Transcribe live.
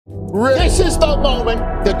This is the moment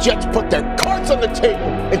the Jets put their cards on the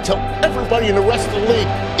table and tell everybody in the rest of the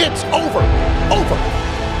league, it's over. Over.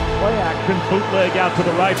 Play action, bootleg out to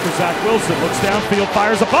the right for Zach Wilson. Looks downfield,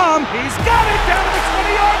 fires a bomb. He's got it down to the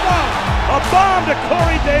 20-yard line. A bomb to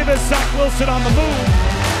Corey Davis. Zach Wilson on the move.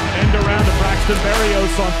 End around to Braxton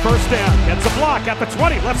Berrios on first down. Gets a block at the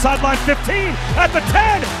 20, left sideline 15, at the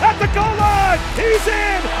 10, at the goal line. He's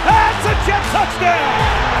in. That's a Jet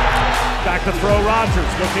touchdown. Back to throw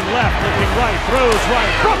Rodgers, looking left, looking right, throws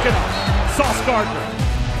right, broken up. Sauce Gardner.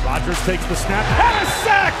 Rodgers takes the snap, and a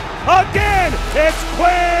sack again. It's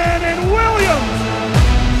Quinnen Williams.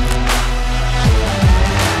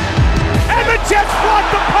 And the Jets block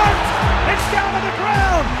the punt. It's down to the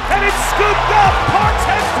ground, and it's scooped up. Parks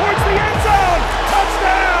heads towards the end zone.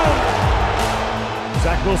 Touchdown.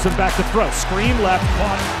 Zach Wilson back to throw. Screen left,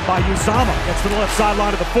 caught by Uzomah. Gets to the left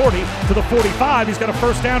sideline of the 40, to the 45. He's got a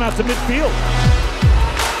first down out to midfield.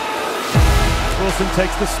 Wilson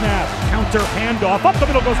takes the snap. Counter handoff. Up the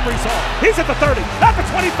middle goes Breece Hall. He's at the 30, at the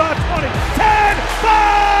 25, 20, 10,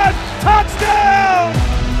 5. Touchdown!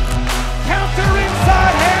 Counter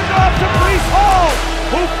inside, handoff to Breece Hall,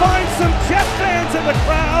 who finds some Jet fans in the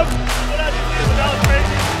crowd.